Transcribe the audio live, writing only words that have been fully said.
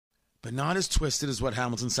but not as twisted as what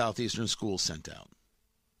Hamilton Southeastern Schools sent out.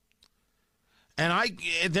 And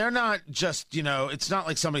they're not just, it's not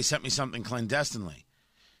like somebody sent me something clandestinely.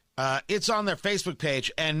 It's on their Facebook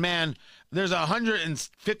page, and man, there's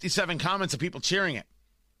 157 comments of people cheering it.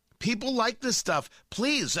 People like this stuff.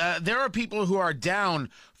 Please, there are people who are down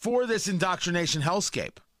for this indoctrination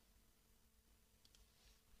hellscape.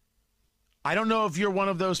 I don't know if you're one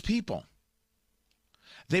of those people.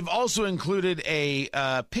 They've also included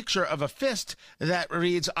a picture of a fist that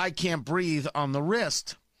reads, "I can't breathe," on the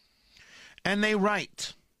wrist. And they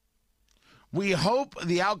write, "We hope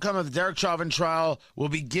the outcome of the Derek Chauvin trial will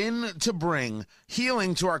begin to bring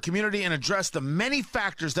healing to our community and address the many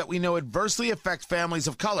factors that we know adversely affect families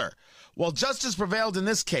of color. While justice prevailed in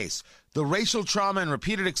this case, the racial trauma and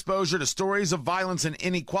repeated exposure to stories of violence and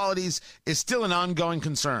inequalities is still an ongoing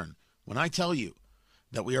concern." When I tell you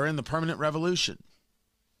that we are in the permanent revolution,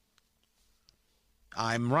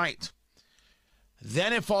 I'm right.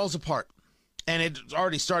 Then it falls apart, and it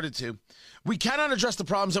already started to. "We cannot address the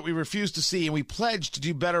problems that we refuse to see, and we pledge to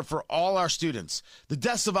do better for all our students. The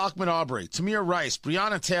deaths of Ahmaud Arbery, Tamir Rice,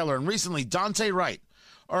 Breonna Taylor, and recently Daunte Wright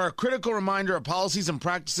are a critical reminder of policies and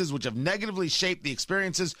practices which have negatively shaped the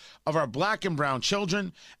experiences of our black and brown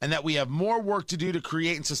children, and that we have more work to do to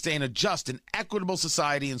create and sustain a just and equitable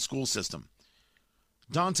society and school system."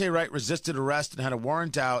 Daunte Wright resisted arrest and had a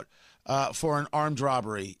warrant out for an armed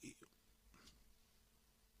robbery.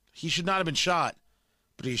 He should not have been shot,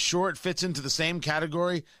 but are you sure it fits into the same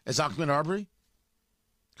category as Ahmaud Arbery,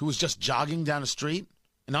 who was just jogging down the street?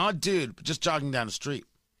 An odd dude, but just jogging down the street.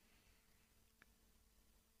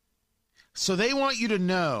 So they want you to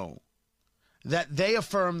know that they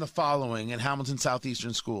affirm the following at Hamilton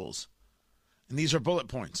Southeastern Schools. And these are bullet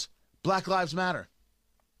points. Black Lives Matter.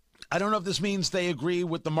 I don't know if this means they agree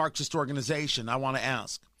with the Marxist organization. I want to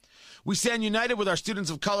ask. "We stand united with our students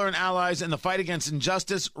of color and allies in the fight against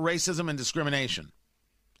injustice, racism, and discrimination.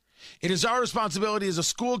 It is our responsibility as a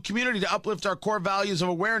school community to uplift our core values of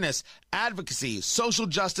awareness, advocacy, social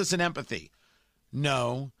justice, and empathy."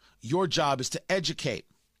 No, your job is to educate.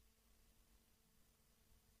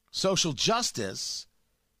 Social justice,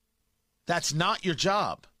 that's not your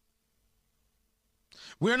job.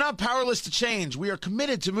 "We are not powerless to change. We are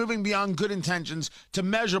committed to moving beyond good intentions to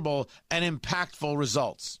measurable and impactful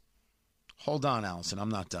results." Hold on, Allison, I'm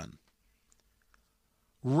not done.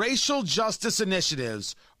 "Racial justice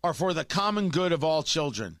initiatives are for the common good of all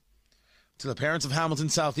children." To the parents of Hamilton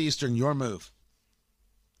Southeastern, your move.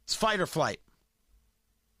 It's fight or flight.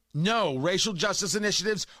 No, racial justice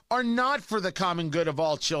initiatives are not for the common good of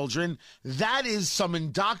all children. That is some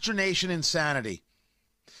indoctrination insanity.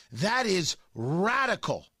 That is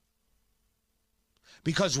radical.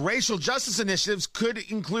 Because racial justice initiatives could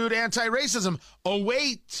include anti-racism. Oh,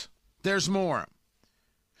 wait, there's more.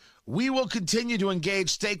 "We will continue to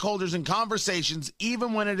engage stakeholders in conversations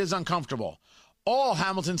even when it is uncomfortable. All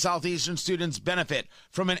Hamilton Southeastern students benefit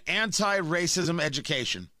from an anti-racism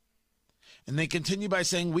education." And they continue by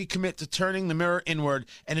saying, "We commit to turning the mirror inward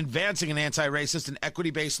and advancing an anti-racist and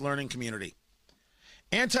equity-based learning community."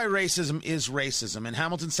 Anti-racism is racism, and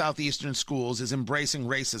Hamilton Southeastern Schools is embracing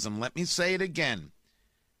racism. Let me say it again.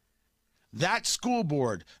 That school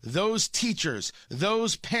board, those teachers,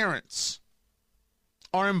 those parents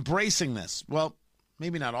are embracing this. Well,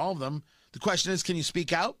 maybe not all of them. The question is, can you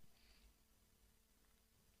speak out?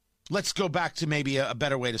 Let's go back to maybe a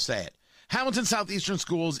better way to say it. Hamilton Southeastern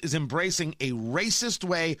Schools is embracing a racist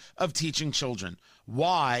way of teaching children.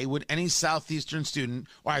 Why would any Southeastern student,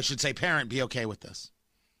 or I should say parent, be okay with this?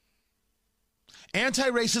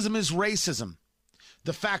 Anti-racism is racism.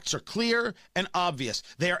 The facts are clear and obvious.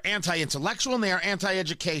 They are anti-intellectual and they are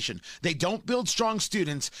anti-education. They don't build strong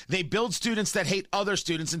students. They build students that hate other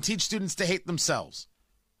students and teach students to hate themselves.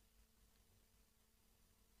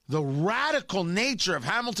 The radical nature of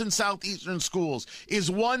Hamilton Southeastern Schools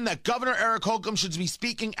is one that Governor Eric Holcomb should be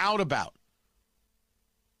speaking out about.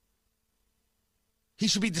 He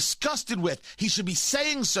should be disgusted with. He should be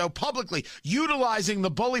saying so publicly, utilizing the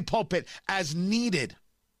bully pulpit as needed.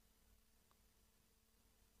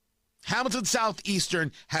 Hamilton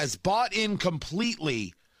Southeastern has bought in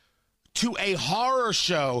completely to a horror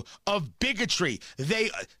show of bigotry.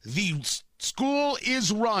 The school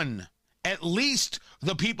is run, at least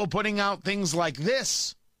the people putting out things like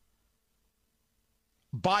this,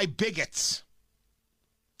 by bigots.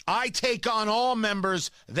 I take on all members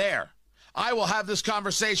there. I will have this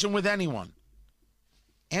conversation with anyone.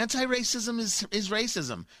 Anti-racism is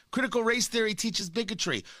racism. Critical race theory teaches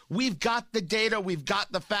bigotry. We've got the data. We've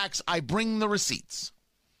got the facts. I bring the receipts.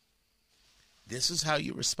 This is how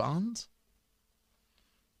you respond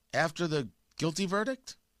after the guilty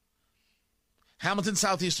verdict? Hamilton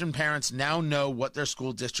Southeastern parents now know what their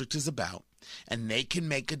school district is about, and they can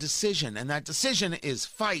make a decision, and that decision is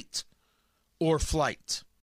fight or flight.